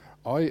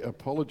I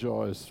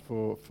apologised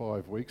for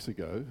 5 weeks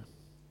ago.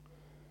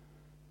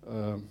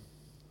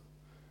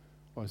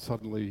 I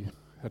suddenly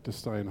had to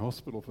stay in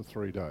hospital for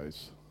 3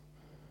 days,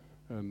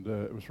 and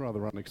it was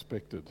rather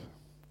unexpected.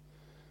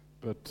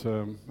 But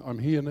I'm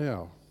here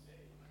now,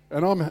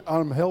 and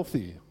I'm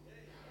healthy.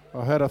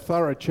 I had a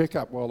thorough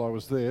checkup while I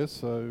was there,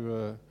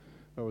 so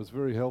I was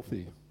very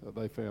healthy,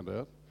 they found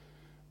out,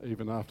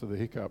 even after the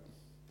hiccup.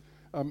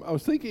 I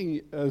was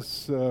thinking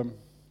as the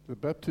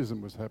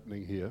baptism was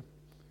happening here,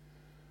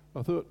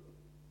 I thought,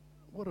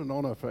 what an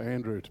honour for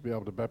Andrew to be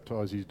able to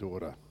baptise his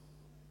daughter.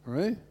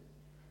 Right?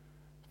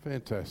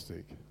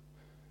 Fantastic.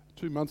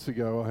 2 months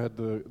ago, I had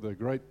the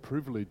great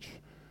privilege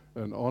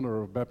and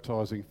honour of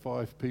baptising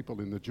 5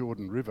 people in the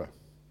Jordan River.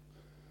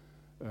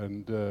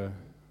 And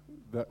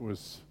that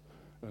was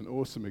an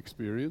awesome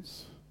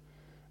experience.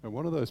 And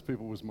one of those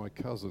people was my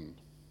cousin.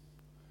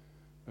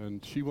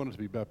 And she wanted to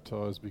be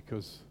baptised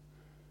because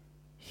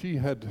she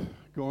had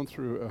gone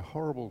through a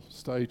horrible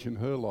stage in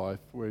her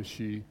life where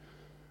she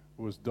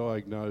was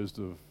diagnosed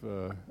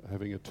of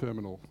having a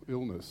terminal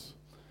illness.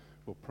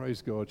 Well,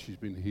 praise God, she's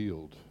been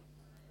healed.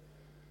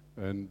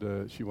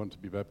 And she wanted to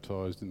be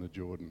baptised in the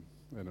Jordan.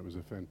 And it was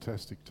a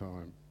fantastic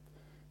time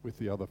with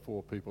the other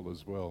 4 people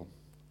as well.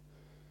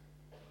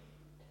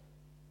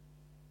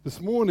 This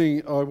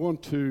morning, I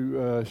want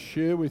to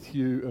share with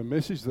you a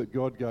message that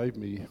God gave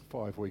me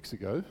 5 weeks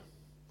ago.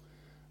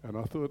 And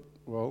I thought,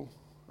 well,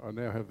 I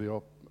now have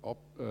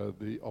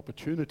the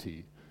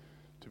opportunity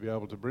to be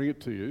able to bring it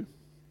to you.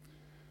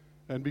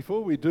 And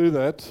before we do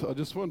that, I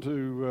just want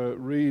to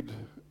read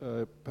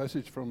a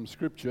passage from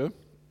Scripture.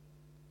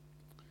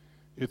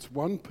 It's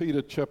 1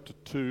 Peter chapter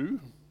 2.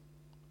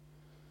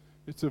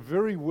 It's a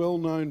very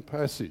well-known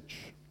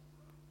passage.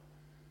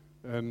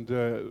 And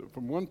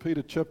from 1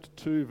 Peter chapter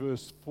 2,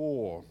 verse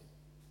 4.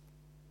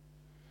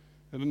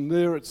 And in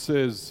there it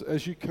says,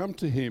 "As you come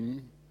to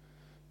him,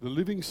 the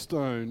living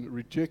stone,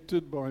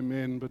 rejected by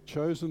men but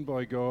chosen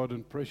by God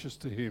and precious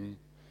to him,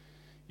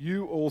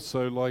 you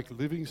also, like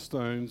living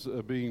stones,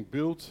 are being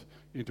built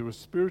into a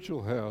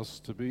spiritual house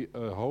to be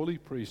a holy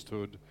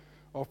priesthood,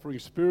 offering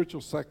spiritual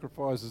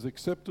sacrifices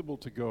acceptable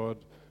to God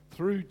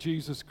through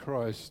Jesus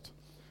Christ.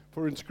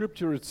 For in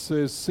Scripture it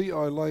says, 'See,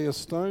 I lay a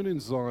stone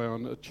in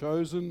Zion, a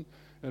chosen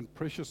and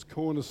precious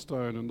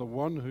cornerstone, and the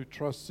one who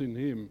trusts in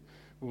him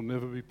will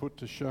never be put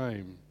to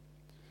shame.'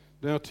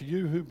 Now to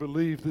you who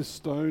believe, this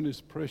stone is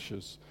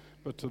precious,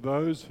 but to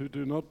those who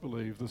do not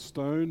believe, the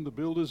stone the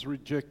builders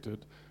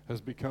rejected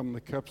has become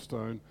the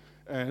capstone,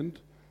 and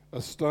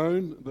a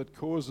stone that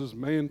causes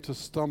man to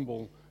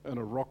stumble, and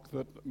a rock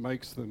that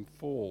makes them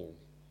fall.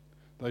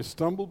 They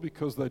stumble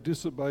because they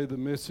disobey the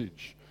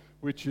message,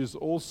 which is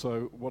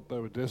also what they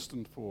were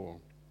destined for.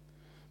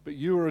 But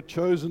you are a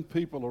chosen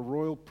people, a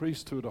royal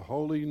priesthood, a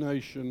holy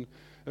nation,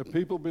 a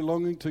people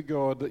belonging to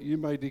God, that you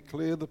may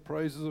declare the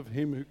praises of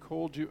him who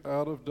called you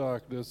out of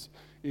darkness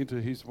into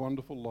his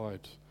wonderful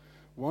light.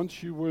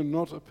 Once you were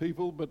not a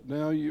people, but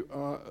now you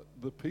are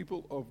the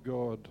people of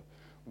God.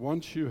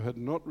 Once you had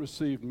not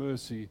received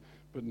mercy,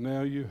 but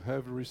now you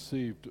have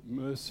received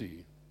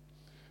mercy."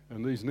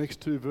 And these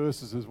next 2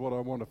 verses is what I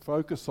want to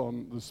focus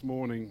on this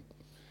morning.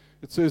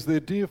 It says there,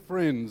 "Dear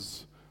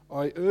friends,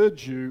 I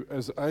urge you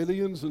as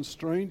aliens and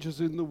strangers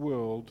in the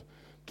world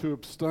to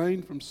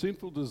abstain from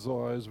sinful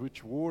desires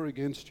which war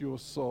against your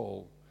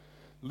soul.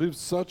 Live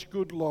such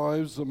good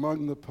lives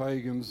among the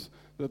pagans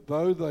that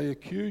though they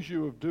accuse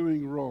you of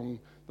doing wrong,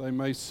 they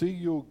may see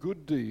your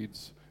good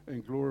deeds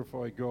and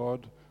glorify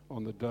God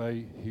on the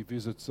day he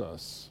visits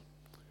us."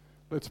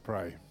 Let's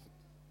pray.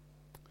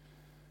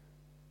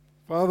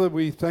 Father,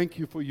 we thank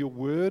you for your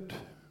word.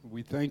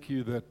 We thank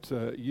you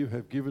that you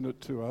have given it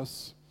to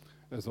us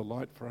as a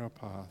light for our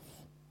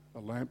path, a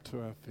lamp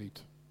to our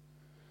feet.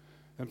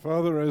 And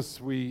Father,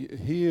 as we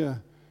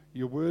hear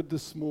your word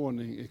this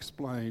morning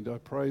explained, I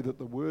pray that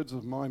the words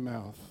of my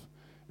mouth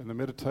and the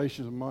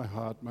meditations of my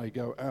heart may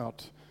go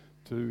out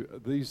to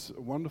these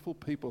wonderful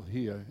people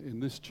here in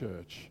this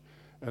church,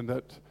 and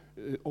that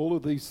all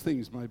of these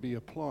things may be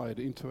applied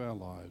into our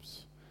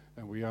lives.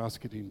 And we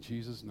ask it in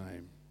Jesus'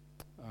 name.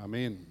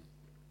 Amen.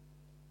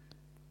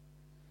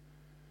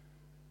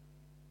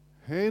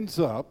 Hands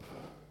up.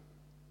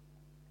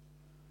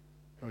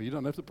 Oh, you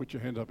don't have to put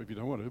your hand up if you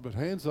don't want to, but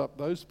hands up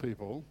those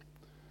people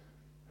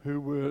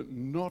who were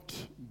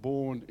not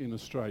born in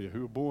Australia,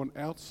 who were born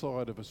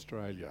outside of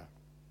Australia.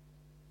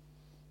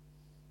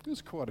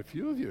 There's quite a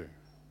few of you.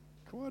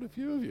 Quite a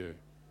few of you.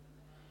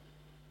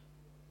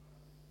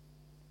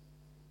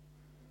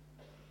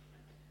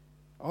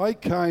 I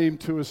came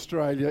to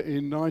Australia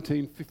in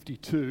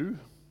 1952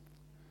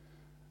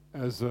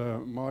 as a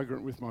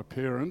migrant with my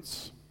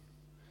parents,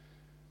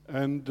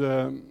 and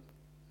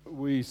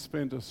we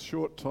spent a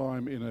short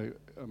time in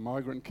a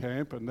migrant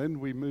camp, and then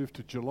we moved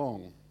to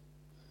Geelong.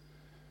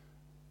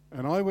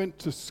 And I went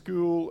to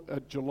school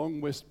at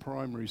Geelong West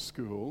Primary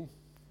School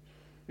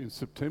in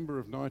September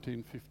of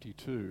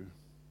 1952.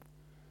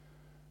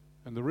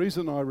 And the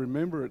reason I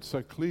remember it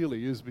so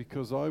clearly is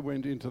because I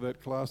went into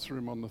that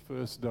classroom on the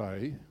first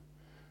day,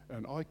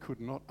 and I could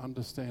not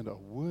understand a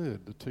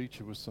word the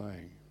teacher was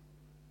saying.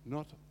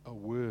 Not a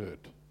word.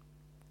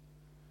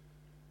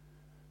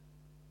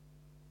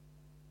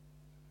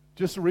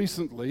 Just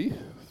recently,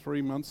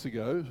 3 months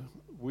ago,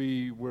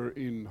 we were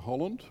in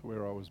Holland,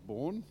 where I was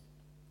born,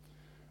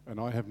 and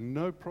I have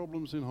no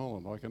problems in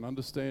Holland. I can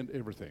understand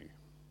everything.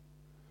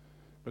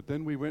 But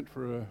then we went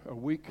for a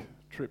week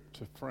trip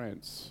to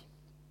France.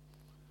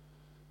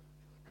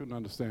 Couldn't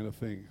understand a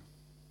thing.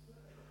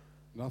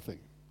 Nothing.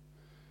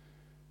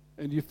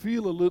 And you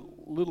feel a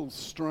little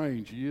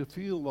strange. You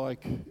feel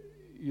like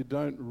you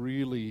don't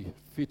really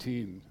fit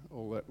in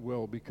all that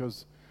well,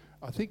 because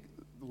I think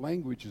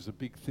language is a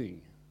big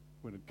thing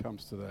when it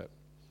comes to that.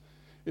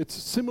 It's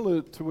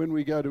similar to when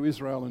we go to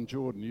Israel and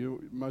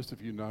Jordan. Most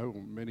of you know,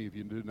 or many of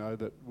you do know,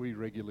 that we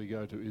regularly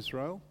go to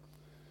Israel,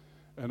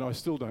 and I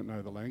still don't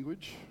know the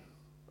language.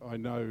 I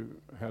know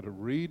how to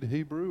read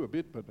Hebrew a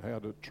bit, but how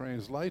to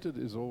translate it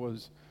is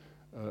always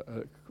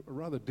a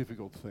rather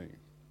difficult thing.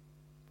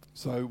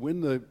 So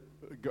when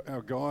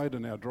our guide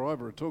and our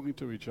driver are talking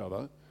to each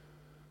other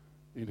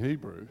in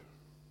Hebrew,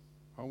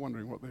 I'm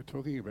wondering what they're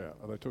talking about.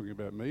 Are they talking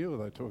about me, or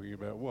are they talking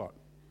about what?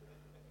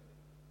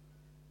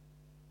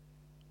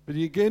 But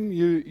again,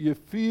 you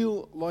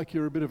feel like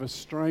you're a bit of a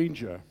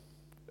stranger,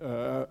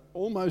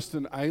 almost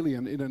an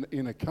alien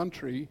in a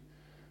country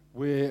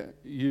where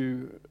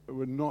you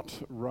were not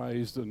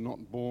raised and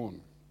not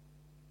born.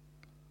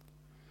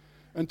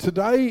 And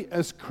today,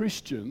 as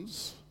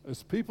Christians,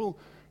 as people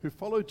who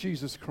follow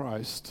Jesus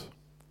Christ,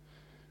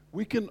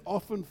 we can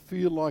often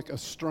feel like a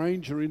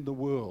stranger in the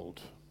world.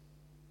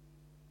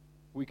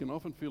 We can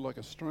often feel like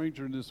a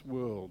stranger in this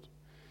world.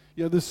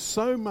 You know, there's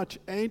so much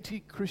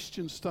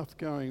anti-Christian stuff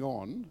going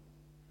on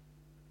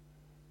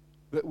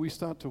that we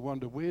start to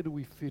wonder, where do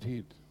we fit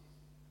in?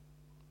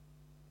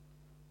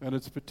 And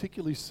it's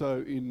particularly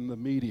so in the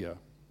media.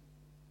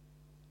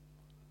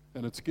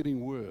 And it's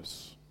getting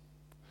worse.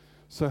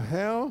 So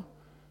how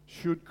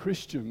should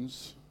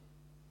Christians,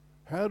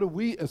 how do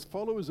we as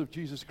followers of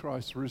Jesus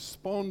Christ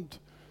respond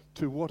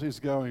to what is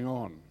going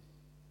on?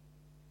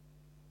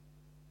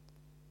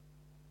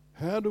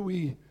 How do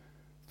we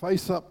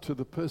face up to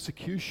the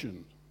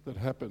persecution that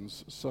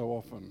happens so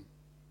often?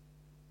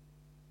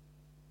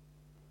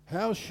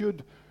 How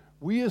should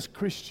we as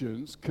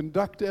Christians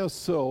conduct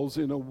ourselves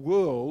in a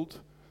world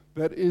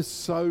that is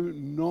so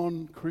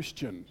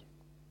non-Christian?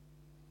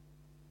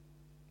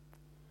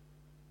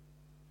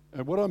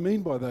 And what I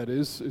mean by that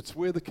is, it's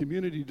where the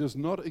community does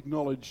not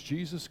acknowledge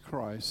Jesus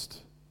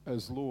Christ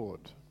as Lord.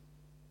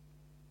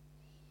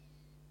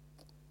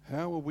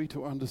 How are we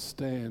to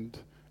understand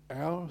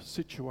our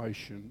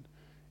situation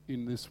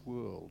in this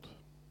world?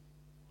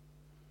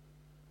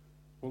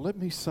 Well, let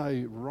me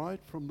say right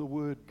from the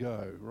word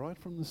go, right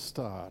from the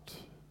start,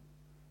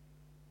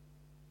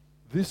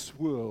 this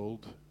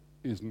world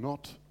is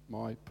not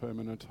my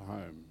permanent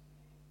home.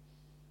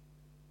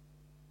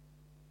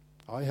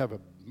 I have a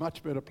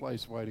much better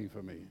place waiting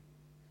for me.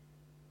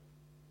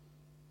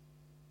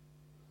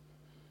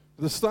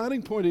 The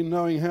starting point in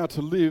knowing how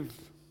to live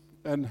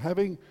and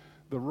having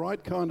the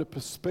right kind of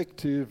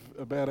perspective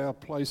about our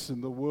place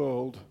in the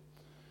world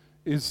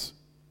is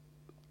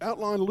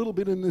outlined a little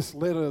bit in this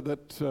letter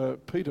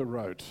that Peter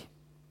wrote.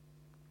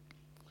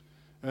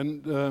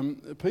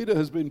 And Peter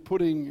has been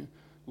putting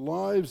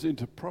lives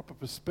into proper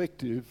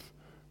perspective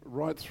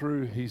right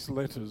through his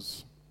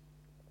letters.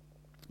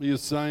 He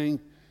is saying,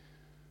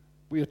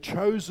 we are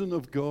chosen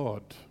of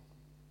God.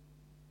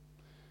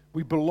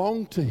 We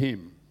belong to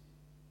Him.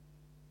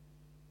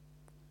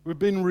 We've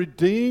been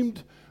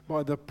redeemed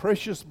by the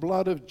precious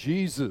blood of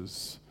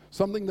Jesus,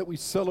 something that we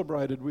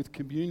celebrated with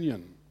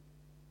communion.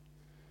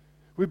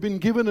 We've been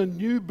given a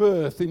new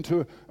birth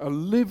into a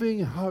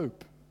living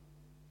hope.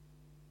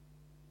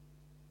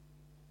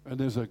 And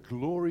there's a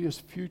glorious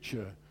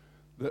future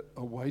that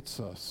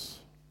awaits us.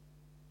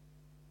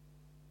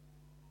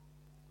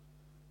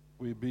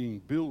 We're being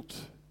built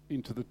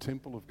into the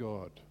temple of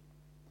God.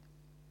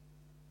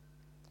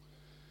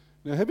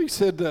 Now, having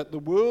said that, the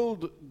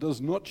world does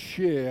not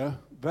share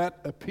that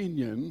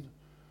opinion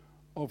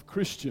of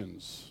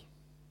Christians.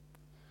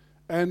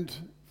 And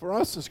for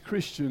us as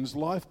Christians,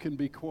 life can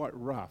be quite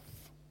rough.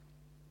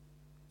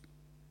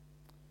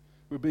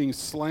 We're being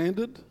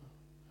slandered,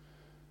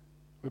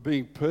 we're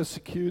being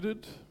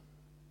persecuted,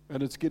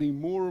 and it's getting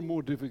more and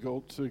more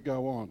difficult to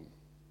go on.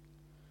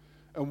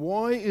 And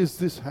why is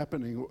this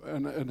happening?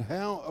 And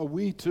how are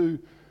we to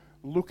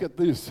look at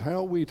this?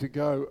 How are we to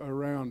go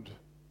around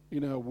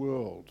in our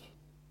world?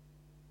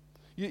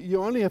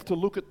 You only have to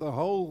look at the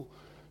whole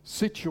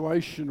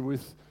situation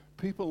with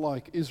people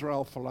like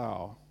Israel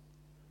Folau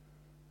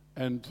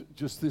and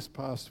just this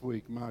past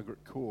week,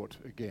 Margaret Court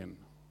again.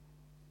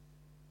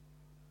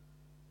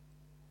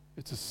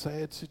 It's a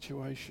sad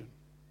situation.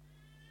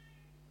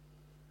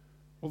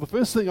 Well, the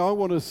first thing I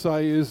want to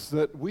say is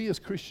that we as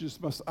Christians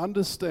must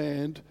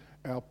understand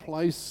our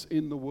place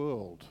in the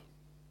world.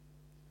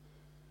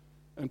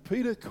 And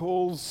Peter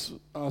calls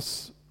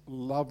us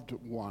loved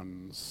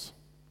ones.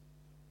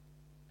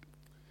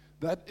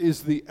 That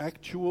is the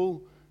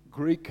actual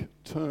Greek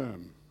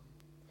term.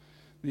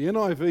 The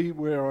NIV,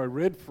 where I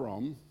read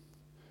from,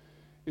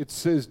 it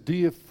says,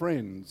 "Dear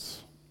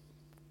friends."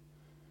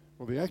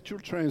 Well, the actual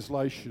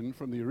translation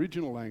from the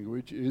original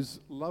language is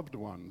 "loved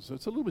ones."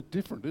 It's a little bit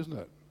different, isn't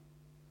it?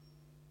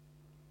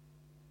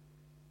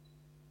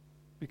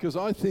 Because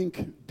I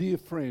think "dear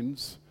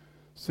friends"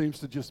 seems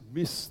to just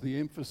miss the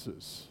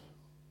emphasis.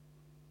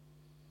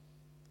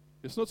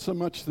 It's not so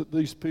much that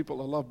these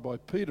people are loved by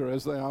Peter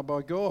as they are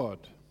by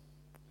God.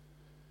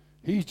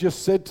 He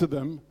just said to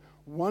them,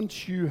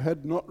 "Once you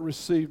had not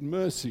received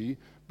mercy,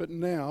 but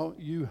now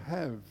you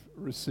have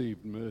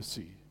received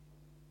mercy."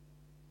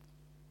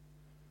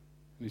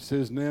 And he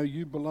says, "Now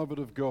you, beloved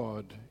of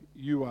God,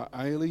 you are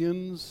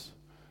aliens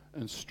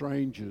and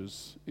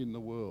strangers in the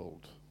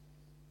world."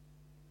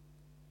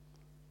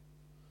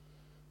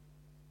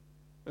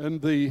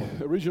 And the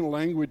original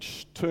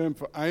language term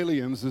for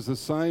aliens is the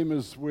same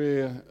as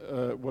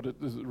what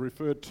it is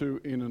referred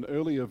to in an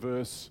earlier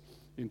verse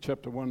in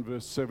chapter 1,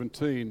 verse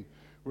 17,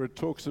 where it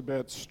talks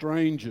about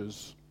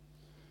strangers.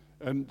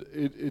 And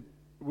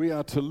we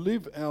are to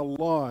live our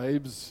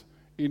lives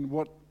in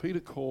what Peter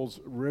calls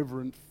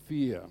reverent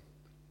fear.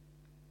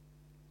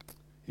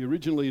 He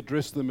originally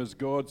addressed them as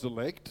God's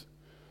elect,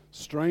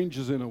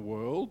 strangers in a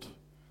world,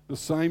 the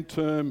same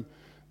term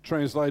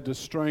translated as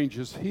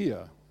strangers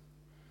here.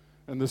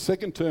 And the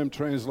second term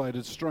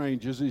translated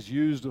strangers is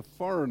used of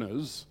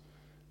foreigners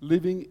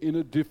living in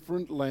a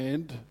different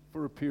land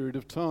for a period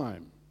of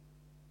time.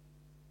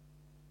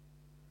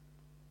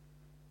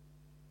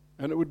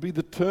 And it would be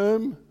the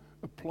term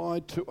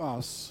applied to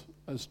us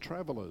as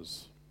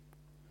travellers.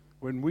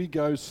 When we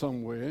go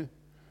somewhere,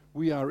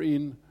 we are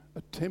in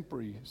a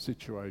temporary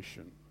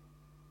situation.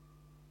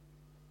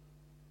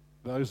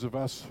 Those of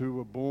us who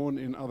were born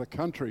in other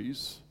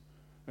countries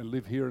and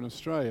live here in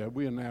Australia,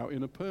 we are now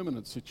in a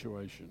permanent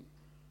situation.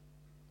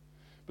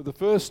 But the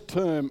first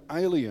term,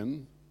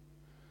 alien,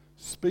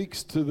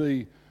 speaks to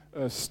the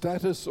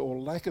status or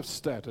lack of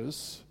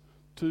status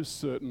to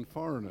certain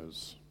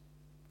foreigners.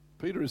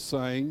 Peter is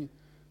saying,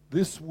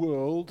 this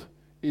world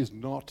is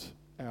not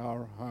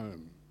our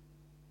home.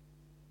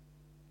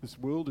 This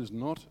world is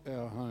not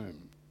our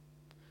home.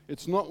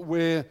 It's not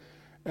where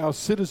our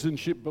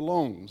citizenship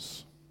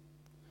belongs.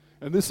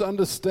 And this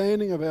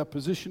understanding of our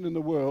position in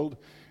the world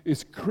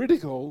is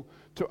critical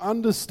to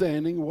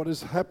understanding what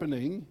is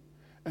happening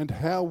and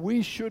how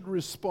we should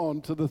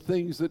respond to the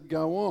things that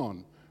go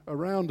on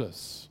around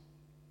us.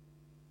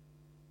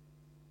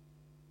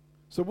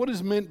 So what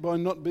is meant by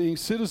not being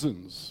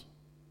citizens?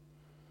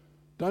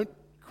 Don't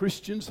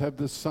Christians have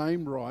the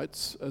same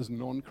rights as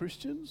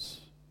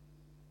non-Christians?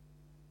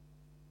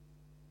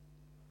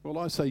 Well,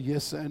 I say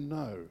yes and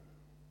no.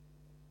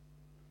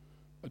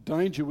 A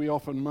danger we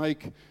often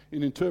make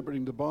in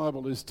interpreting the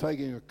Bible is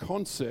taking a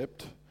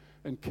concept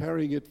and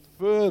carrying it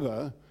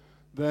further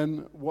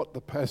than what the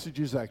passage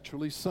is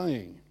actually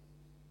saying.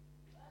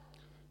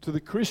 To the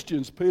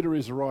Christians Peter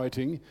is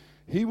writing,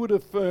 he would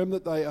affirm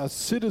that they are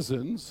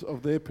citizens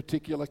of their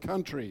particular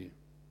country.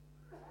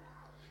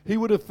 He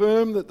would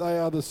affirm that they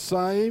are the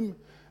same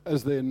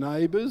as their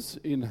neighbours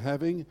in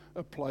having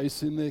a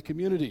place in their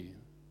community.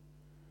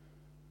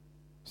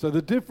 So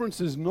the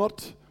difference is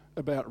not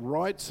about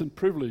rights and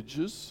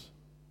privileges,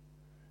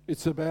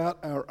 it's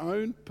about our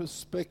own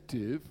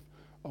perspective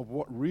of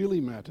what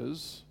really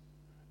matters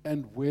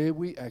and where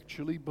we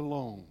actually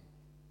belong.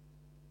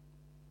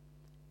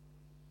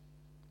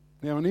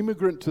 Now, an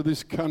immigrant to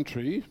this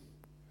country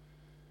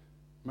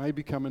may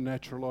become a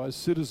naturalised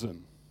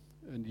citizen,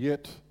 and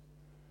yet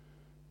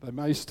they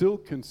may still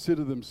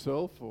consider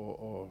themselves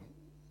or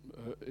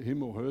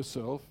him or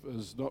herself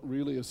as not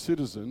really a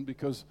citizen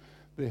because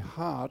their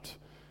heart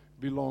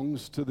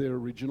belongs to their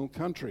original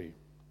country.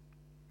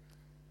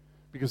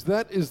 Because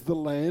that is the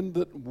land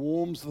that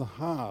warms the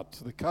heart.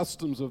 The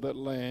customs of that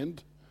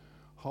land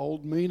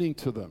hold meaning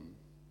to them.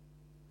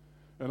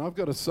 And I've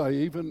got to say,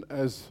 even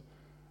as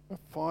a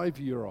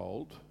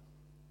 5-year-old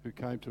who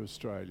came to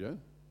Australia,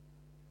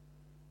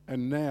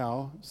 and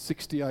now,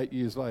 68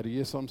 years later,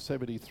 yes, I'm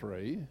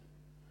 73,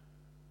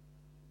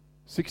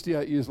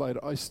 68 years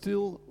later, I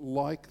still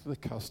like the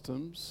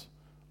customs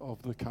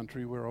of the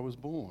country where I was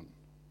born.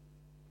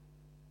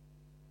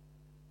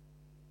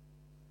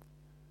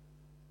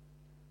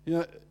 You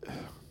know,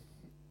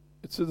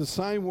 it's in the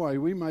same way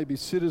we may be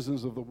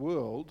citizens of the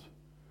world,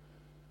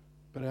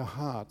 but our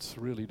hearts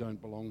really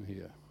don't belong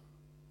here.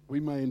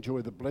 We may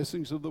enjoy the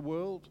blessings of the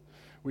world,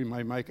 we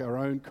may make our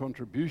own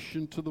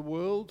contribution to the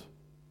world,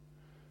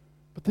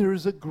 but there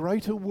is a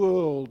greater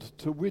world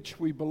to which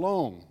we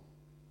belong.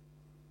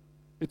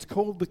 It's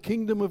called the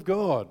kingdom of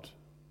God.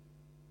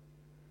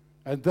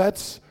 And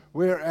that's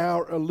where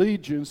our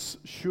allegiance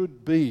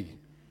should be.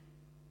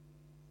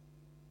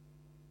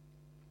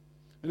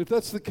 And if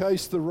that's the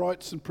case, the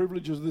rights and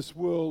privileges of this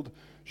world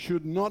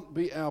should not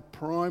be our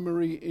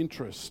primary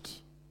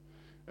interest.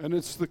 And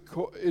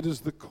it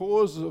is the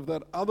cause of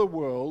that other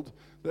world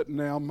that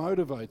now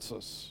motivates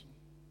us.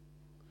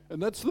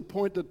 And that's the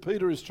point that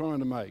Peter is trying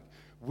to make.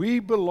 We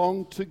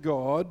belong to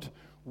God.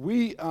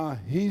 We are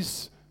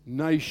his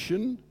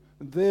nation.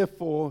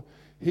 Therefore,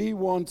 he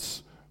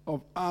wants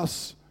of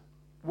us,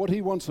 what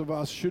he wants of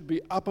us, should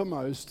be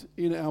uppermost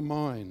in our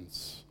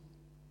minds.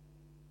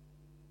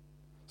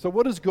 So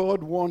what does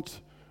God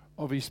want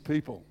of his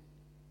people?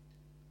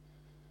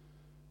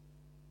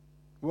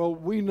 Well,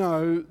 we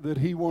know that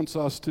he wants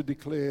us to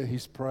declare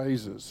his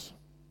praises.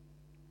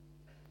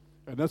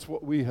 And that's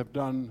what we have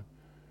done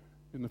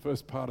in the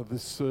first part of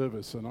this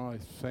service. And I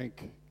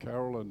thank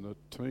Carol and the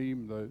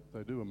team.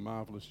 They do a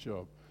marvellous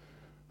job.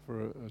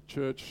 For a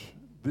church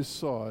this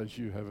size,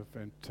 you have a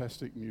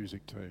fantastic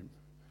music team.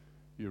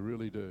 You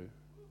really do.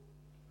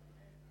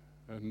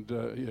 And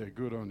yeah,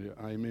 good on you.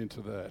 Amen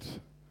to that.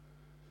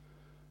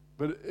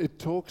 But it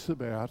talks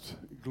about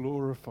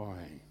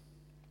glorifying.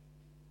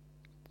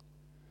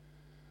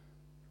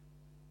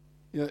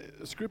 Yeah,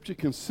 Scripture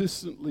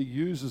consistently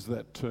uses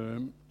that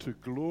term to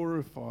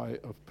glorify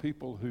of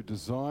people who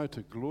desire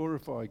to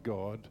glorify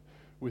God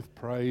with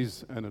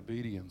praise and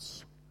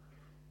obedience.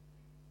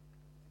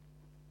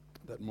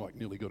 That mic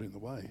nearly got in the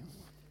way.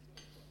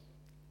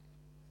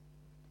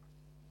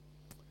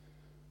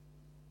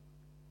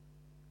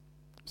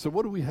 So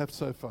what do we have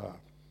so far?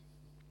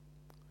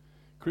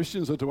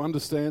 Christians are to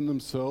understand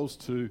themselves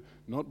to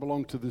not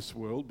belong to this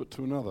world, but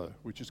to another,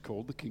 which is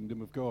called the kingdom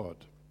of God.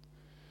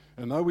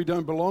 And though we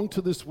don't belong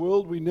to this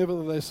world, we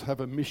nevertheless have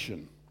a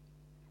mission.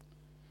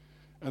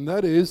 And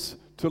that is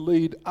to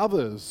lead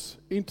others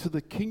into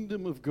the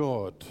kingdom of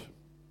God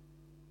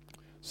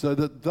so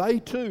that they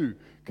too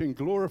can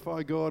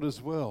glorify God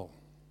as well.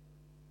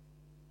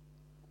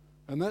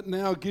 And that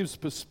now gives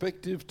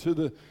perspective to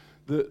the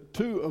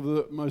two of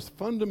the most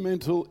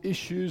fundamental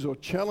issues or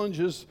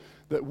challenges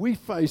that we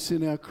face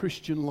in our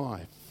Christian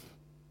life.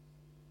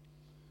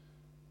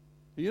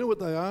 You know what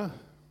they are?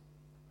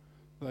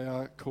 They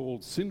are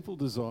called sinful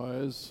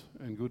desires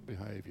and good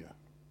behaviour.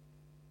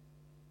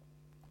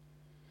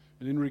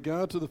 And in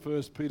regard to the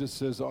first, Peter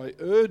says, I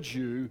urge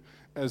you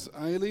as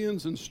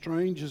aliens and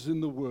strangers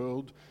in the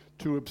world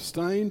to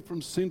abstain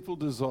from sinful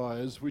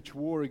desires which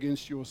war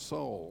against your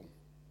soul.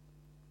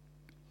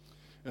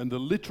 And the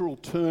literal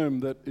term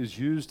that is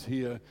used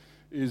here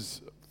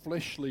is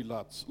fleshly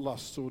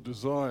lusts or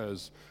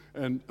desires.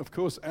 And of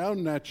course, our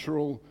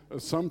natural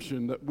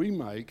assumption that we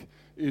make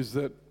is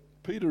that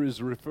Peter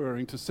is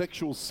referring to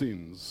sexual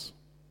sins.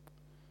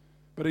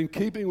 But in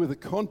keeping with the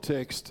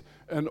context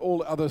and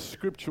all other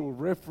scriptural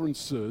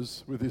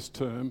references with this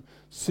term,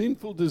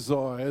 sinful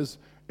desires,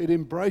 it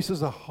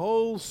embraces a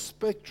whole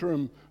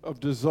spectrum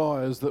of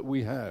desires that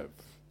we have.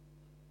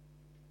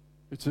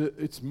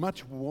 It's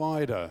much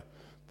wider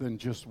than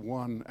just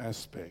one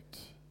aspect.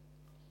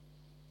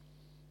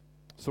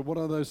 So what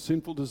are those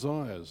sinful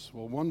desires?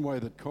 Well, one way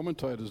that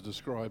commentators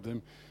describe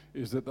them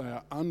is that they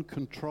are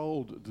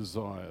uncontrolled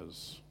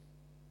desires.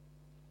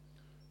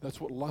 That's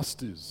what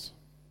lust is.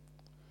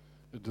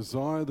 A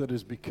desire that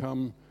has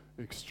become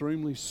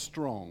extremely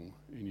strong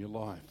in your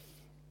life.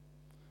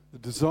 The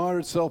desire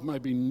itself may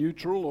be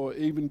neutral or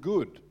even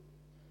good.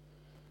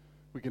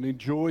 We can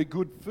enjoy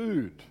good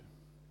food.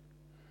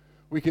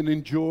 We can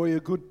enjoy a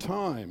good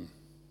time.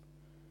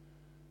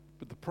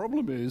 But the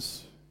problem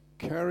is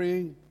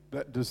carrying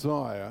that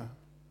desire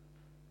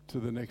to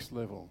the next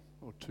level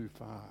or too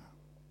far.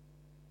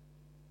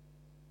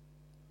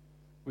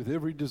 With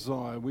every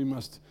desire, we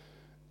must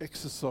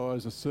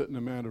exercise a certain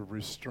amount of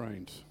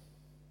restraint.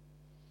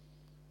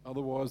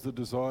 Otherwise, the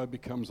desire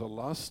becomes a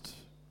lust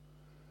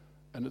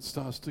and it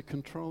starts to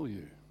control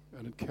you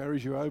and it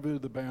carries you over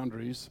the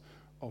boundaries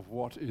of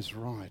what is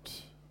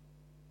right.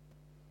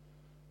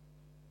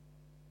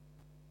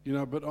 You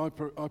know, but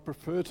I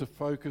prefer to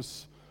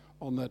focus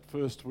on that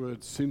first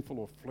word, sinful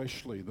or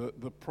fleshly.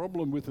 The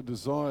problem with the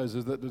desires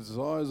is that the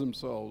desires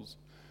themselves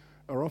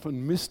are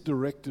often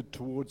misdirected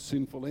towards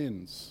sinful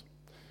ends.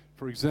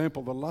 For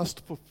example, the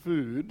lust for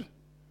food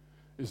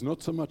is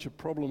not so much a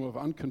problem of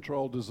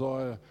uncontrolled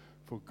desire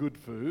for good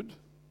food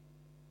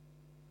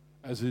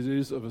as it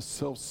is of a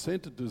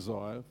self-centered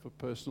desire for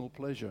personal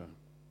pleasure.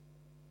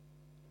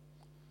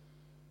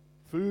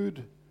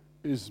 Food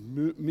is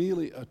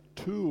merely a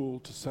tool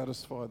to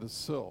satisfy the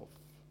self.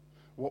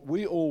 What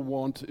we all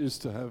want is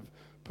to have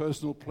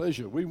personal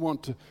pleasure. We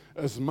want to,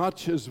 as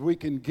much as we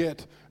can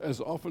get, as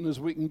often as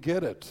we can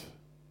get it.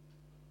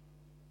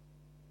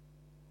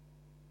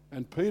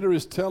 And Peter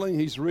is telling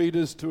his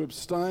readers to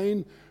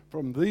abstain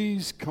from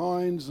these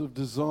kinds of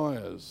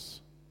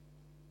desires.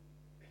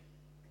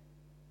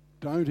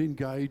 Don't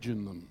engage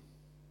in them.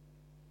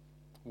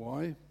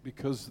 Why?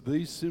 Because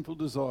these sinful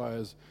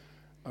desires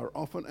are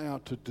often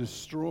out to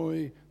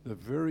destroy the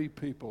very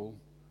people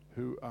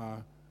who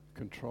are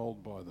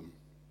controlled by them.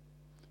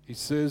 He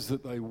says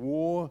that they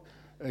war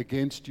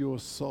against your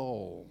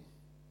soul.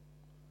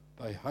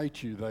 They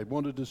hate you. They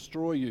want to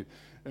destroy you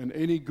and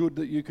any good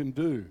that you can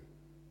do.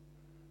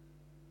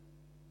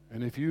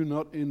 And if you're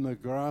not in the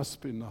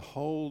grasp, in the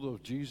hold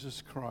of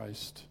Jesus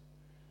Christ,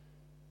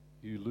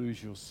 you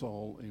lose your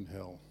soul in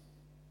hell.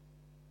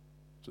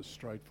 It's as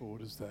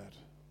straightforward as that.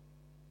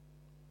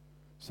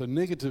 So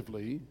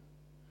negatively,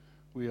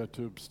 we are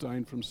to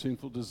abstain from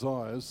sinful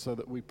desires so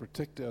that we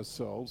protect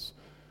ourselves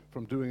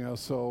from doing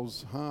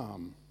ourselves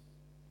harm,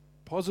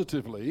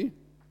 Positively,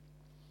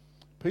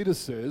 Peter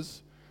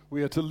says,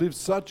 we are to live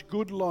such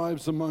good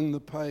lives among the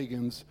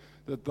pagans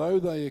that though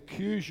they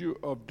accuse you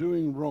of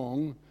doing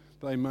wrong,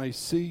 they may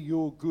see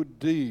your good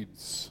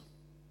deeds.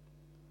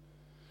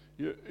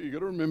 You've got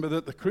to remember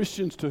that the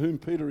Christians to whom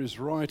Peter is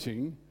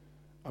writing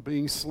are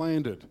being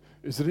slandered.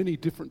 Is it any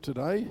different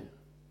today?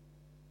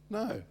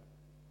 No.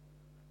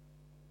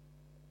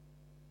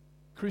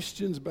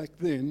 Christians back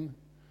then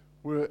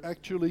were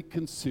actually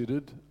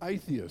considered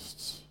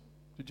atheists.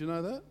 Did you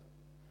know that?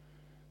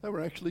 They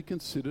were actually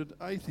considered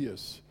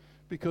atheists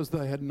because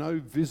they had no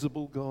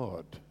visible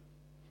God.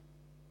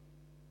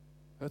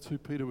 That's who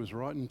Peter was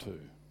writing to.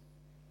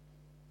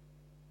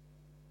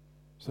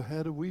 So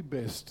how do we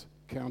best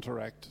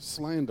counteract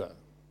slander?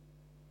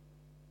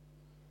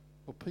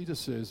 Well, Peter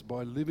says,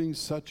 by living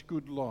such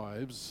good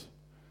lives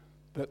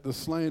that the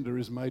slander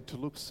is made to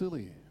look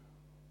silly.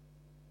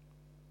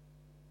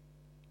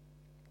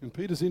 And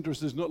Peter's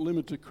interest is not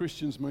limited to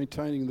Christians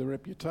maintaining their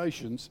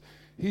reputations.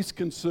 His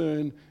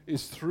concern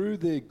is through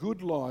their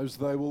good lives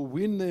they will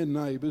win their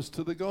neighbours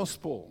to the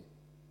gospel.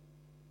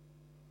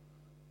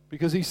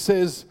 Because he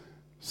says,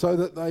 so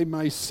that they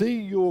may see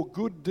your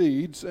good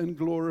deeds and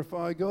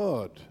glorify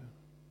God.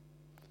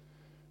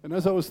 And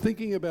as I was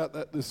thinking about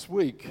that this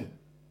week,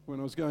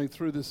 when I was going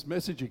through this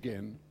message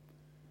again,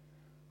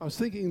 I was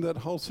thinking that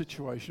whole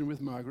situation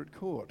with Margaret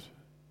Court.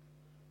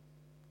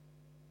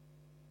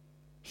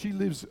 She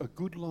lives a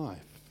good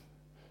life.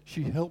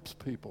 She helps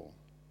people.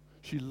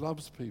 She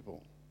loves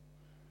people.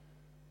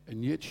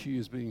 And yet she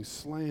is being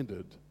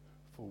slandered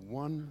for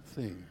one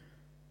thing,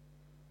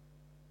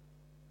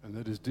 and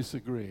that is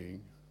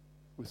disagreeing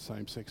with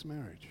same-sex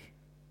marriage.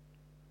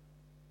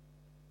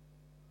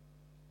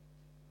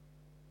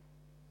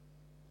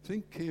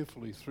 Think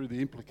carefully through the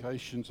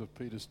implications of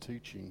Peter's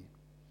teaching.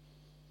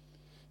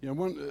 You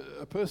know,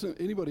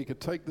 anybody could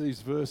take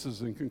these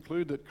verses and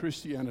conclude that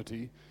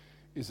Christianity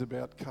is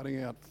about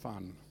cutting out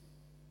fun.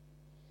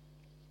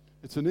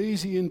 It's an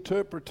easy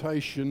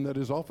interpretation that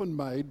is often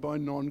made by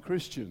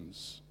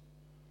non-Christians,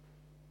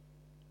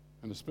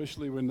 and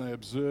especially when they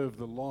observe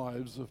the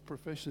lives of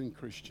professing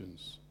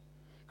Christians.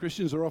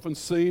 Christians are often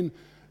seen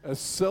as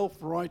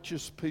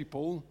self-righteous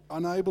people,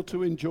 unable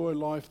to enjoy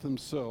life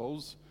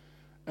themselves,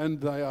 and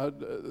they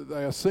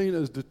are seen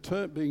as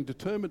being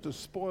determined to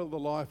spoil the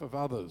life of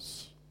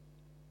others.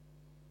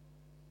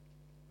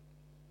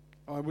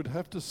 I would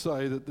have to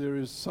say that there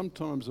is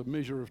sometimes a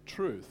measure of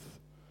truth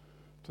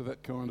to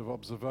that kind of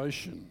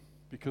observation,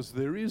 because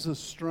there is a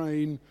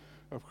strain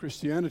of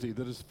Christianity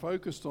that is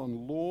focused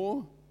on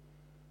law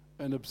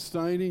and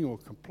abstaining or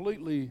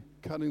completely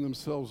cutting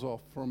themselves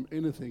off from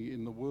anything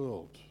in the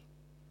world.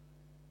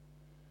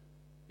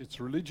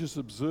 Its religious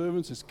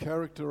observance is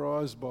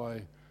characterized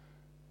by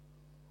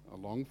a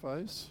long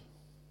face,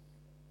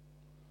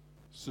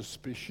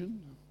 suspicion,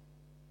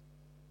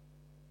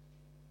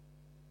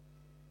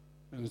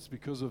 and it's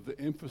because of the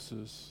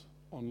emphasis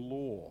on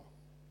law,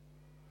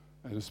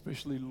 and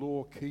especially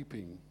law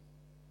keeping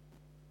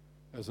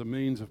as a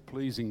means of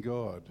pleasing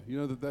God. You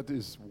know that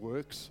is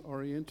works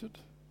oriented?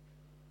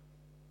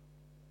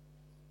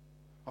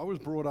 I was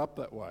brought up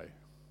that way.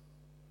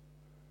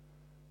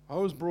 I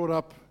was brought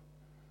up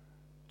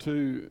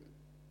to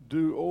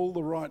do all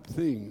the right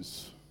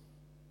things,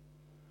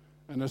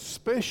 and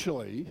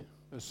especially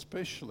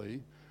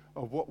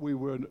of what we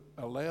were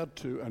allowed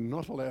to and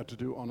not allowed to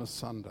do on a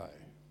Sunday.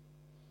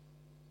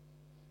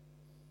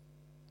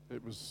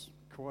 It was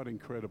quite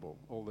incredible,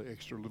 all the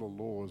extra little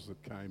laws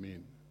that came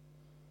in.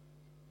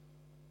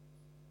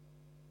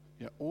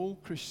 Yeah, all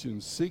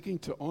Christians seeking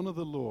to honour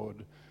the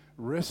Lord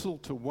wrestle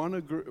to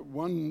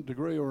one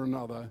degree or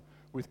another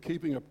with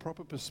keeping a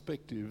proper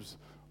perspectives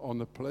on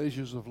the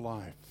pleasures of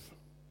life.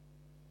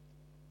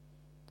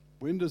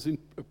 When does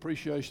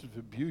appreciation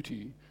for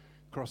beauty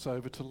cross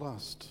over to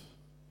lust?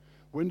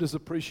 When does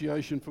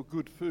appreciation for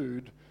good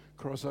food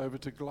cross over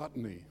to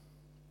gluttony?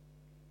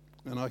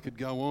 And I could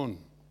go on.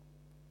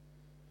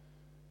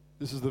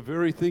 This is the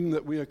very thing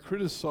that we are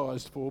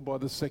criticised for by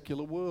the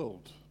secular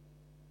world.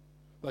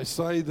 They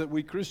say that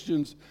we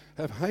Christians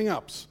have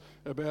hang-ups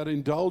about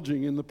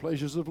indulging in the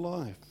pleasures of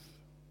life.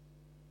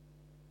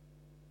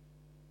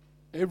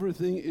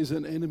 Everything is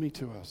an enemy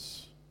to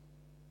us.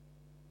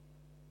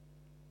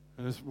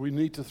 And we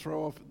need to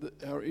throw off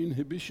our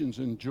inhibitions,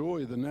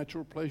 enjoy the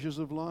natural pleasures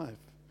of life.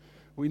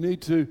 We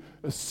need to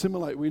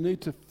assimilate, we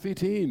need to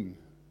fit in.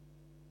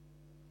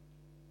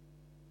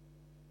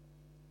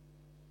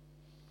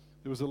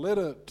 There was a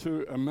letter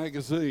to a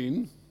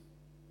magazine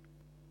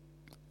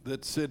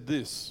that said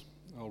this.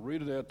 I'll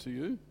read it out to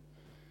you.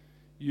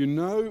 You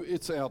know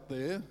it's out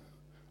there,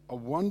 a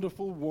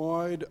wonderful,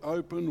 wide,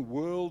 open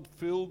world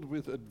filled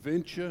with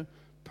adventure,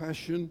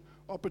 passion,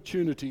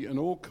 opportunity, and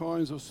all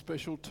kinds of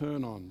special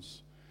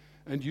turn-ons.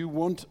 And you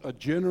want a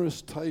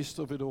generous taste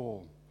of it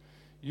all.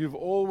 You've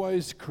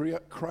always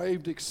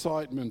craved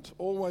excitement,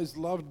 always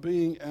loved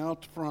being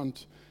out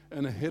front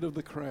and ahead of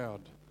the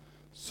crowd,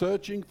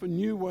 searching for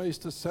new ways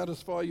to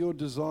satisfy your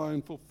desire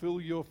and fulfill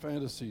your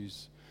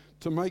fantasies,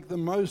 to make the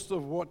most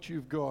of what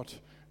you've got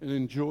and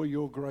enjoy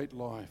your great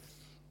life.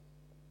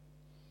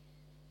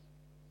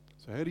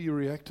 So how do you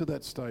react to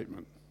that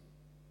statement?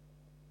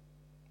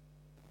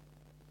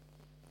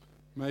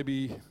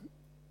 Maybe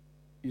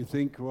you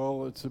think,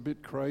 well, it's a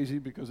bit crazy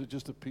because it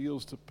just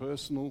appeals to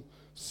personal,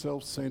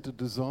 self-centered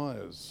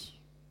desires.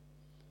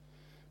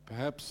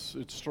 Perhaps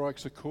it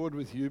strikes a chord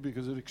with you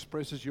because it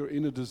expresses your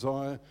inner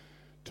desire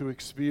to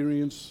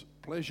experience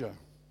pleasure.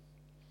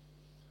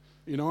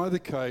 In either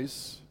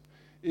case,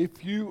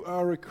 if you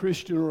are a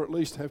Christian or at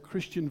least have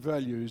Christian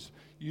values,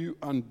 you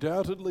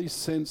undoubtedly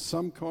sense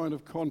some kind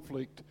of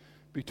conflict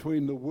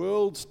between the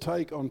world's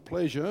take on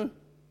pleasure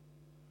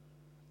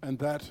and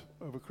that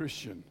of a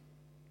Christian.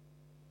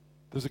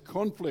 There's a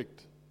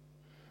conflict,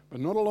 but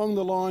not along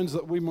the lines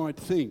that we might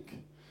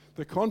think.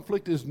 The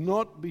conflict is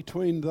not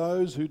between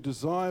those who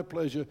desire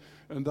pleasure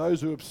and those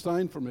who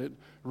abstain from it.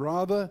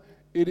 Rather,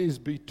 it is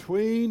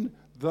between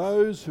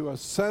those who are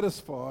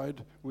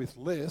satisfied with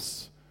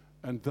less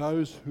and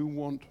those who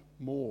want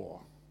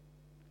more.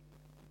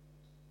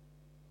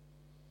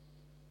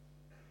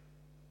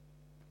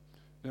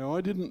 Now,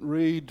 I didn't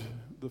read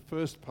the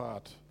first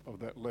part of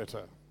that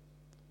letter.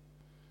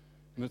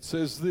 And it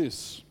says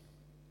this: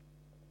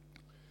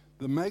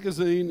 the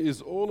magazine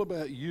is all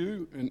about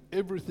you and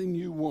everything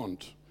you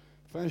want.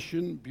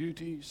 Fashion,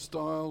 beauty,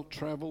 style,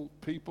 travel,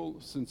 people,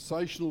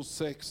 sensational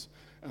sex,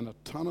 and a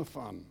ton of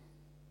fun.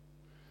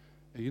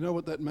 And you know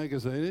what that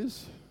magazine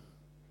is?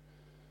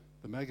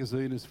 The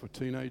magazine is for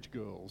teenage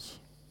girls.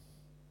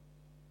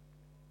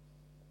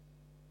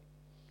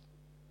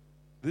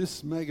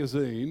 This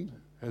magazine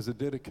has a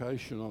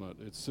dedication on it.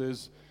 It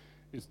says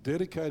it's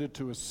dedicated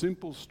to a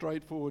simple,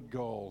 straightforward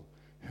goal: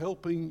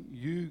 helping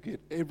you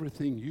get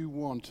everything you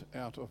want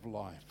out of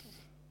life.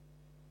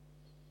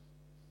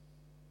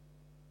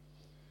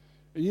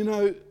 And you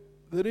know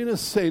that in a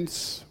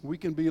sense, we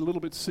can be a little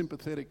bit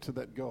sympathetic to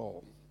that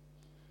goal.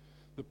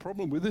 The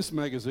problem with this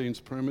magazine's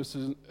premise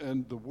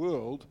and the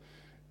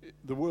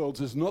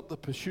world's is not the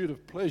pursuit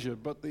of pleasure,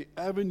 but the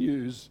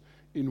avenues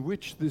in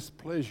which this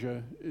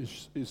pleasure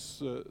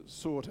is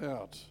sought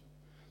out.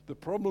 The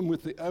problem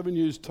with the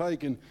avenues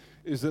taken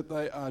is that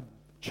they are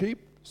cheap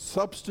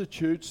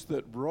substitutes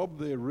that rob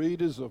their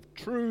readers of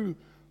true,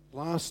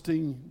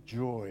 lasting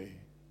joy.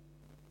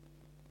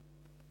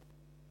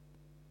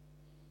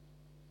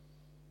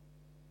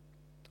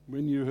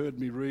 When you heard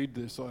me read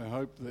this, I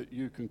hope that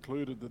you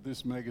concluded that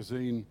this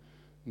magazine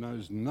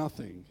knows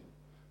nothing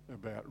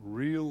about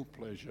real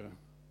pleasure,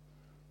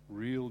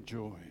 real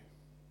joy.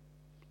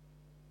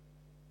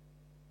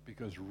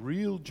 Because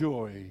real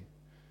joy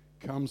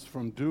comes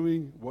from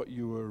doing what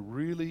you were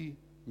really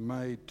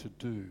made to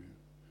do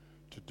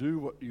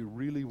what you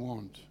really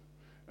want,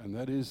 and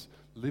that is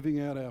living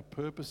out our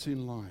purpose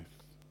in life.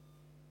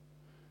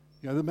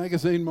 You know, the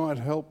magazine might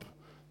help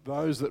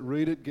those that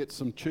read it get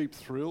some cheap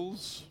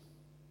thrills,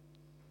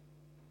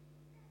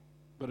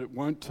 but it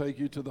won't take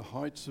you to the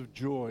heights of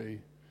joy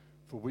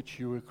for which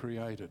you were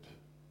created.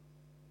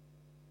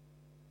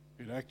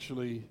 It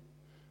actually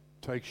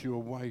takes you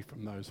away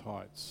from those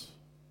heights.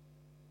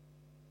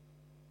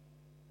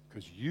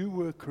 Because you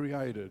were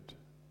created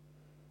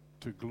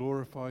to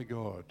glorify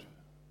God.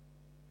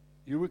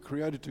 You were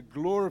created to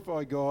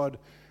glorify God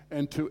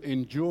and to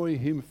enjoy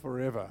Him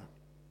forever.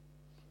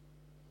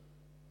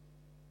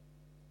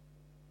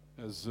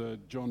 As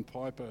John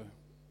Piper,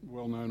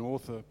 well-known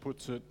author,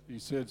 puts it, he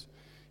says,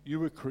 you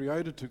were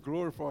created to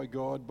glorify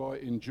God by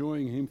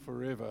enjoying Him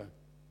forever.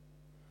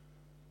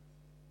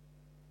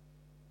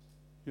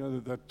 You know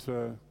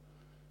that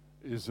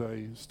is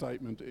a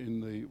statement in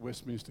the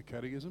Westminster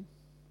Catechism,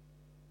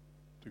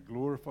 to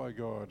glorify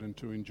God and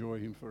to enjoy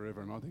Him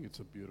forever, and I think it's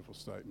a beautiful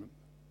statement.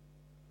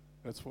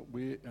 That's what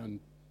we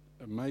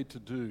are made to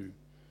do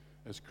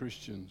as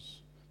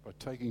Christians, by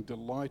taking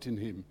delight in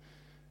Him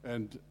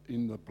and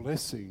in the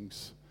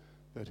blessings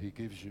that He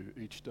gives you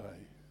each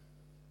day.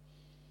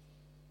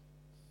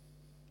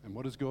 And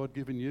what has God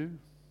given you?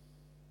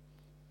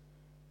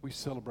 We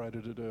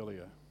celebrated it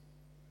earlier.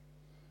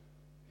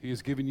 He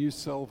has given you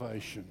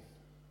salvation.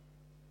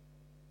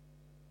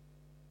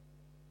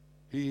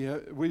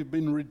 We've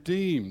been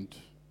redeemed.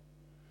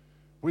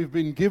 We've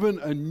been given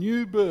a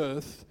new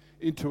birth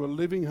into a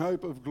living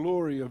hope of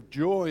glory, of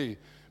joy,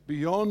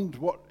 beyond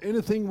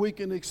anything we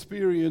can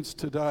experience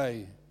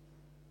today.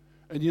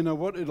 And you know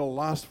what? It'll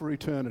last for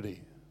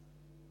eternity.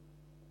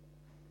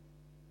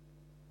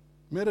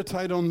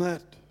 Meditate on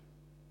that.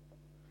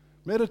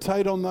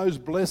 Meditate on those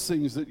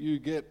blessings that you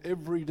get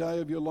every day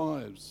of your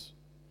lives,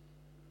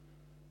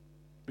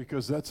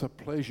 because that's a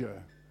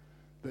pleasure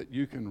that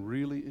you can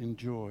really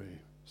enjoy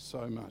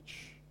so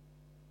much.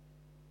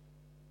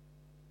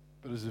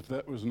 But as if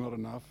that was not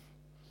enough,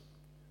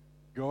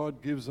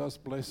 God gives us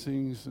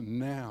blessings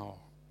now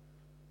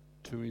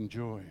to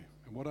enjoy.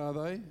 And what are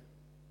they?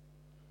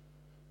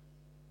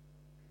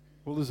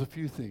 Well, there's a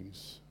few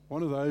things.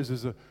 One of those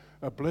is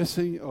a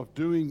blessing of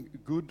doing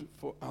good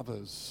for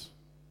others.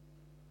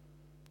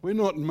 We're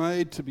not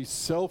made to be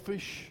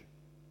selfish,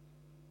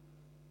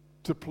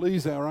 to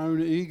please our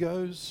own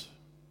egos.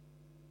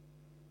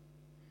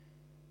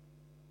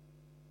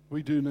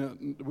 We do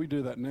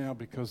that now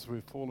because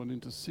we've fallen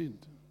into sin.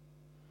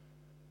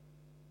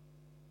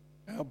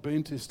 Our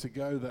bent is to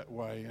go that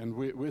way, and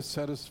we're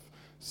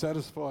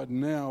satisfied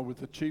now with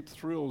the cheap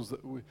thrills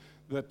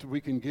that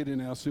we can get in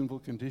our sinful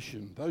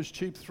condition. Those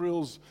cheap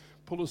thrills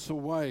pull us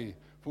away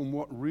from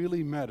what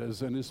really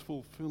matters and is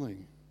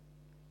fulfilling.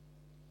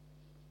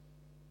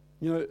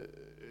 You know,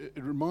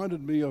 it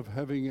reminded me of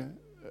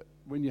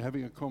when you're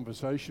having a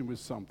conversation with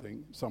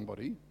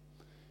somebody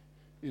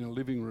in a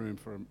living room,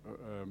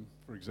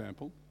 for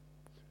example,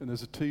 and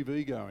there's a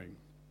TV going.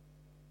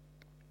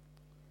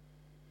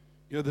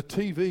 You know, the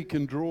TV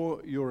can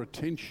draw your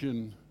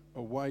attention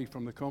away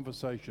from the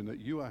conversation that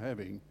you are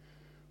having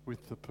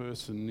with the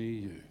person near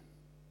you.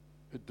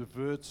 It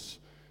diverts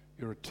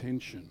your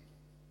attention.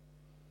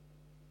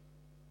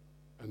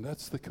 And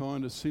that's the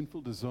kind of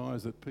sinful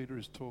desires that Peter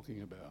is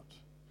talking about.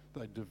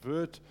 They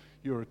divert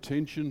your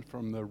attention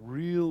from the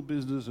real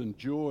business and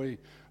joy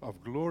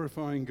of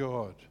glorifying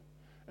God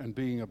and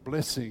being a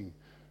blessing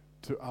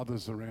to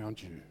others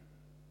around you.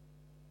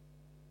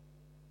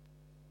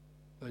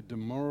 They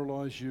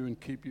demoralize you and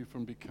keep you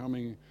from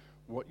becoming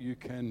what you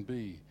can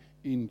be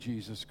in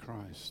Jesus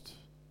Christ.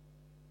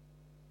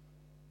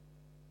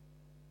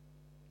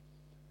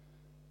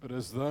 But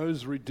as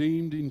those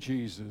redeemed in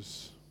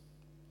Jesus,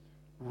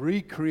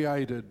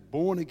 recreated,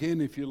 born again,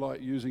 if you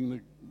like, using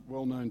the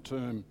well-known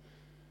term,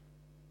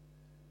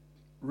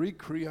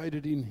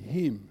 recreated in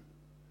Him,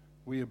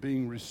 we are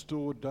being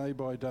restored day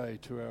by day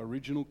to our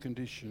original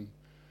condition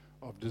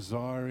of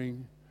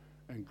desiring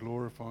and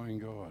glorifying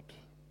God.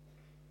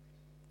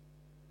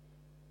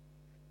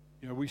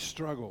 You know, we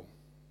struggle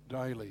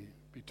daily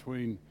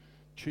between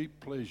cheap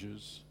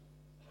pleasures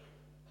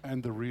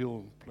and the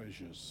real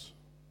pleasures.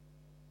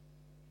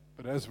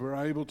 But as we're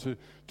able to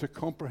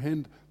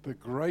comprehend the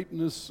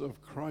greatness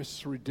of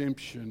Christ's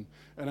redemption,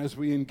 and as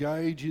we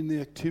engage in the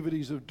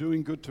activities of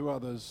doing good to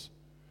others,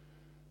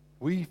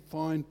 we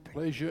find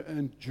pleasure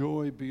and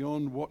joy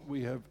beyond what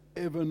we have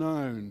ever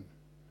known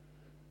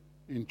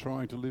in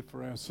trying to live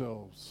for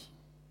ourselves.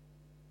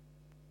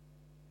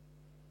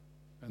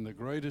 And the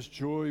greatest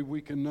joy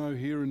we can know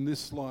here in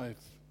this life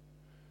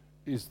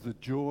is the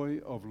joy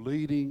of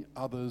leading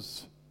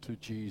others to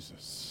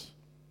Jesus.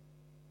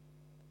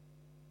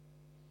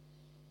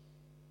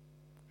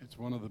 It's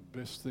one of the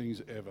best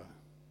things ever.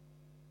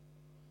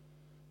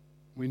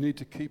 We need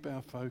to keep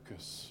our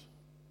focus.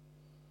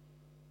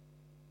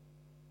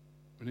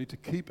 We need to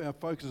keep our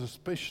focus,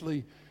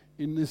 especially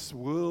in this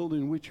world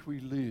in which we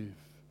live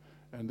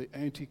and the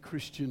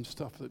anti-Christian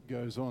stuff that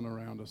goes on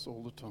around us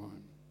all the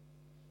time.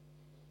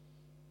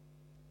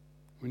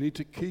 We need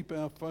to keep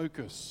our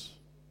focus.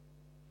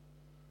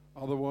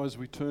 Otherwise,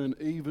 we turn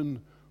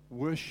even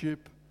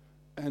worship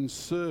and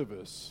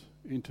service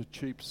into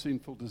cheap,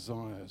 sinful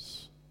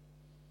desires.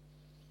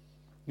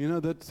 You know,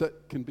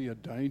 that can be a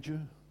danger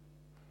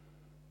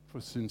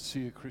for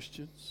sincere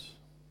Christians.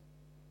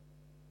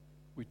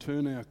 We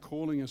turn our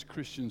calling as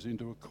Christians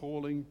into a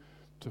calling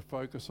to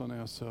focus on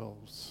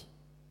ourselves.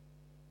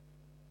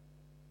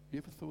 You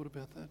ever thought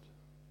about that?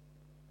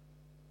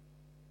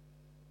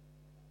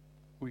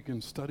 We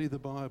can study the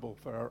Bible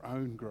for our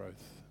own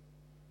growth.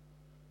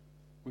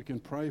 We can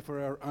pray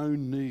for our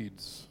own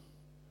needs.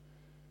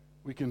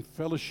 We can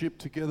fellowship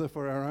together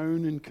for our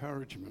own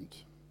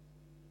encouragement.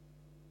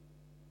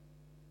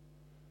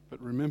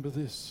 But remember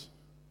this,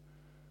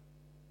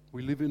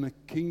 we live in a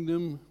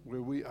kingdom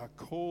where we are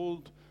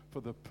called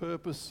for the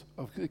purpose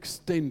of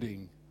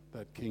extending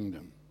that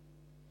kingdom.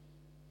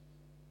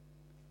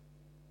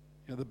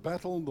 You know, the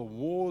battle, the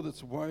war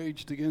that's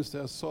waged against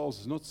our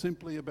souls is not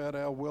simply about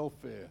our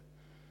welfare,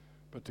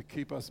 but to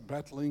keep us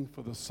battling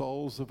for the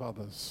souls of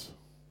others.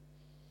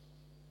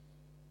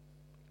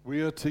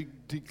 We are to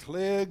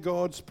declare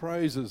God's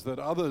praises that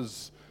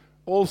others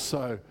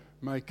also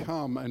may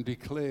come and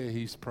declare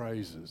His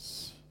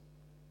praises.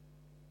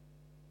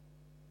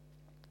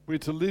 We're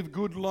to live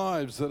good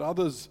lives that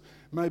others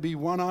may be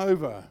won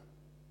over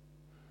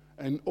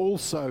and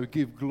also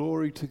give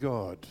glory to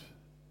God.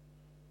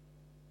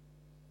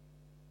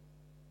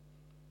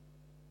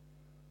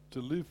 To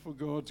live for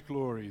God's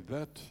glory,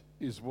 that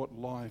is what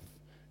life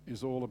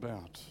is all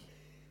about.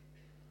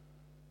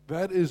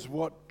 That is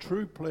what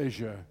true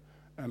pleasure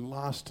and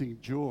lasting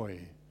joy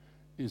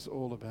is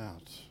all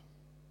about.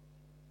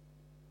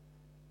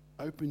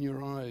 Open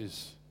your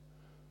eyes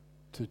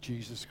to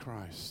Jesus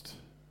Christ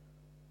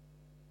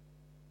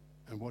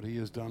and what He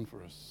has done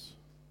for us.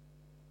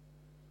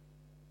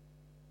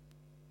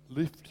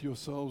 Lift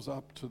yourselves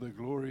up to the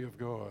glory of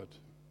God.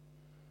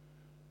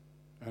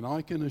 And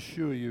I can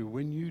assure you,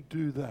 when you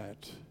do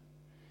that,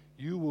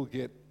 you will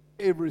get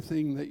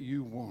everything that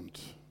you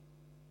want.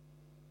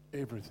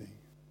 Everything.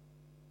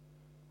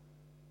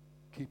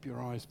 Keep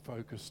your eyes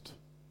focused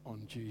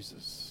on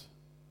Jesus.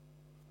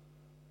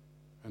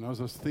 And as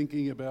I was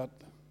thinking about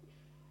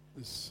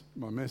this,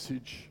 my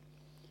message,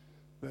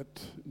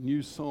 that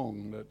new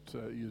song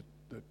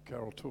that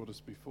Carol taught us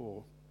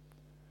before,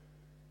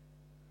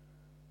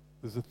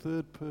 there's a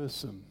third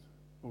person,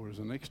 or as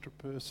an extra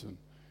person,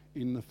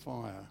 in the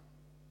fire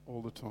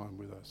all the time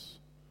with us,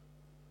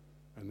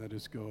 and that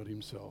is God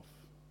Himself.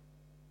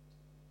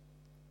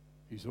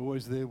 He's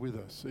always there with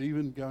us,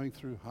 even going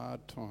through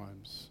hard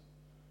times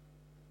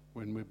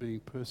when we're being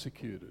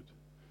persecuted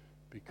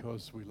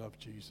because we love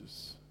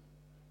Jesus.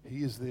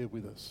 He is there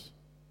with us,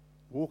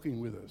 walking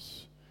with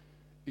us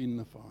in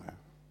the fire.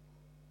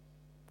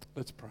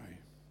 Let's pray.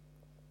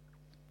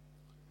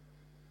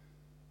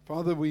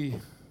 Father, we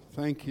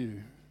thank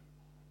you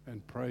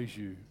and praise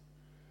you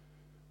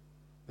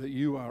that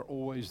you are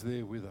always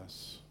there with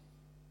us.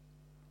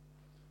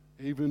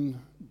 Even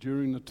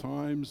during the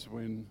times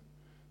when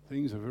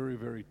things are very,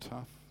 very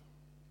tough,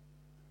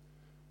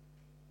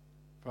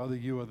 Father,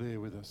 you are there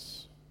with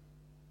us.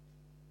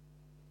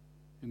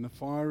 In the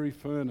fiery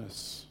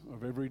furnace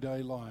of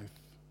everyday life,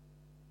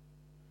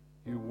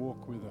 you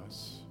walk with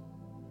us.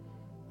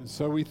 And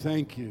so we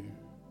thank you.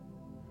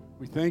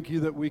 We thank you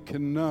that we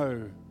can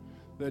know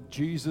that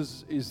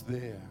Jesus is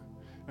there.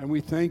 And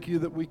we thank you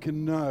that we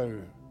can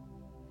know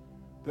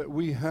that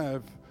we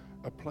have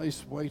a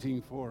place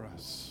waiting for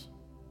us.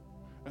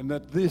 And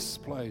that this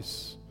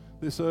place,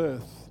 this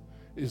earth,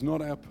 is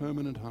not our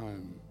permanent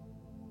home.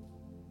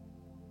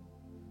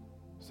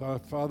 So,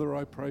 Father,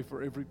 I pray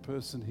for every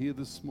person here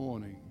this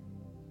morning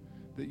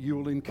that you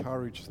will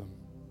encourage them,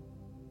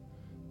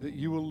 that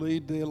you will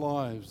lead their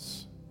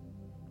lives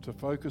to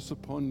focus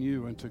upon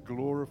you and to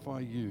glorify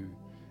you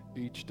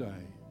each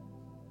day.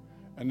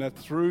 And that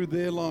through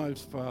their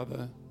lives,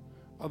 Father,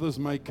 others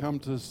may come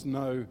to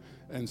know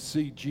and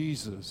see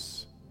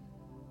Jesus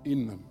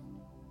in them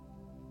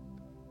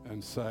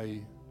and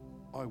say,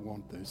 I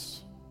want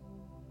this.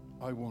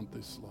 I want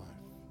this life.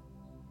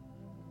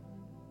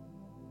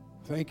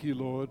 Thank you,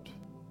 Lord.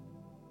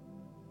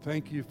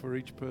 Thank you for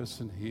each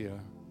person here.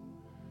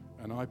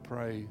 And I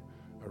pray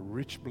a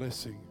rich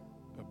blessing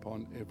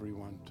upon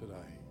everyone today.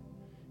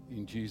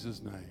 In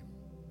Jesus' name,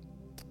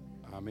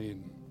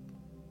 amen.